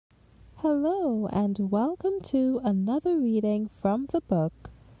Hello, and welcome to another reading from the book,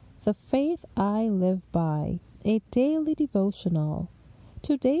 The Faith I Live By, a daily devotional.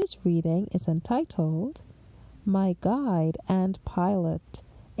 Today's reading is entitled, My Guide and Pilot,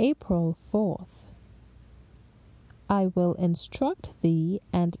 April 4th. I will instruct thee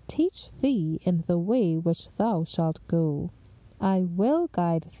and teach thee in the way which thou shalt go. I will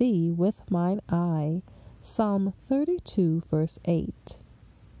guide thee with mine eye. Psalm 32, verse 8.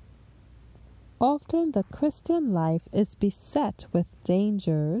 Often the Christian life is beset with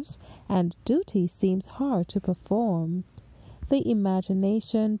dangers, and duty seems hard to perform. The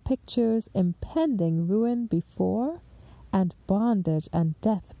imagination pictures impending ruin before, and bondage and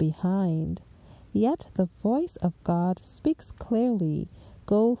death behind. Yet the voice of God speaks clearly,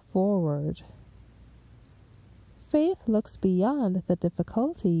 go forward. Faith looks beyond the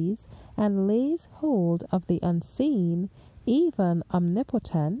difficulties and lays hold of the unseen, even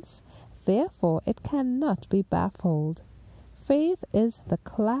omnipotence. Therefore it cannot be baffled. Faith is the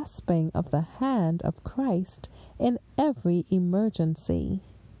clasping of the hand of Christ in every emergency.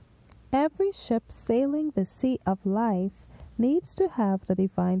 Every ship sailing the sea of life needs to have the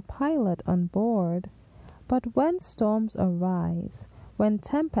divine pilot on board. But when storms arise, when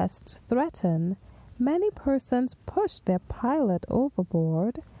tempests threaten, many persons push their pilot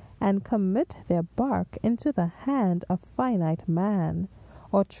overboard and commit their bark into the hand of finite man,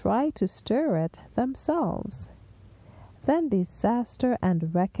 or try to stir it themselves. Then disaster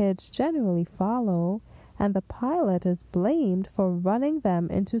and wreckage generally follow, and the pilot is blamed for running them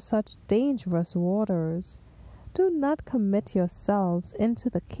into such dangerous waters. Do not commit yourselves into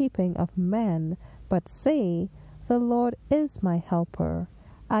the keeping of men, but say, The Lord is my helper.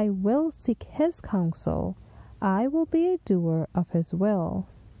 I will seek his counsel. I will be a doer of his will.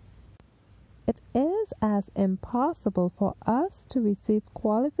 It is as impossible for us to receive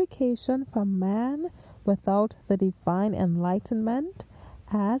qualification from man without the divine enlightenment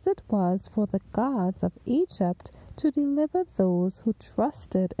as it was for the gods of Egypt to deliver those who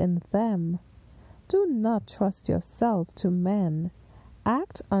trusted in them. Do not trust yourself to men.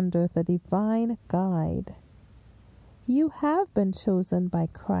 Act under the divine guide. You have been chosen by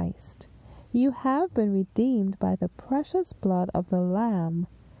Christ. You have been redeemed by the precious blood of the Lamb.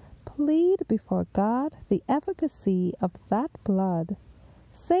 Plead before God the efficacy of that blood.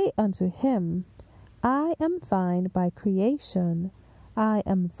 Say unto him, I am thine by creation. I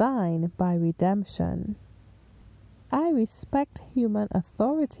am thine by redemption. I respect human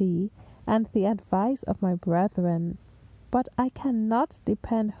authority and the advice of my brethren, but I cannot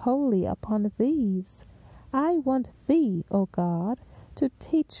depend wholly upon these. I want thee, O God, to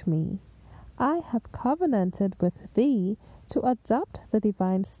teach me. I have covenanted with thee to adopt the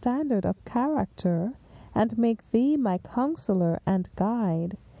divine standard of character and make thee my counselor and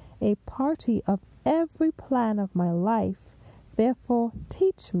guide, a party of every plan of my life. Therefore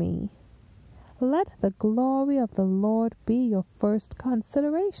teach me. Let the glory of the Lord be your first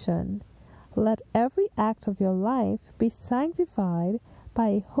consideration. Let every act of your life be sanctified by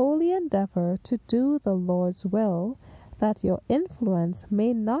a holy endeavor to do the Lord's will, that your influence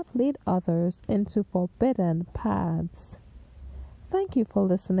may not lead others into forbidden paths. Thank you for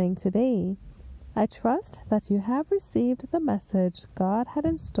listening today. I trust that you have received the message God had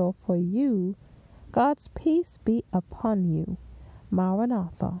in store for you. God's peace be upon you.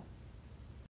 Maranatha.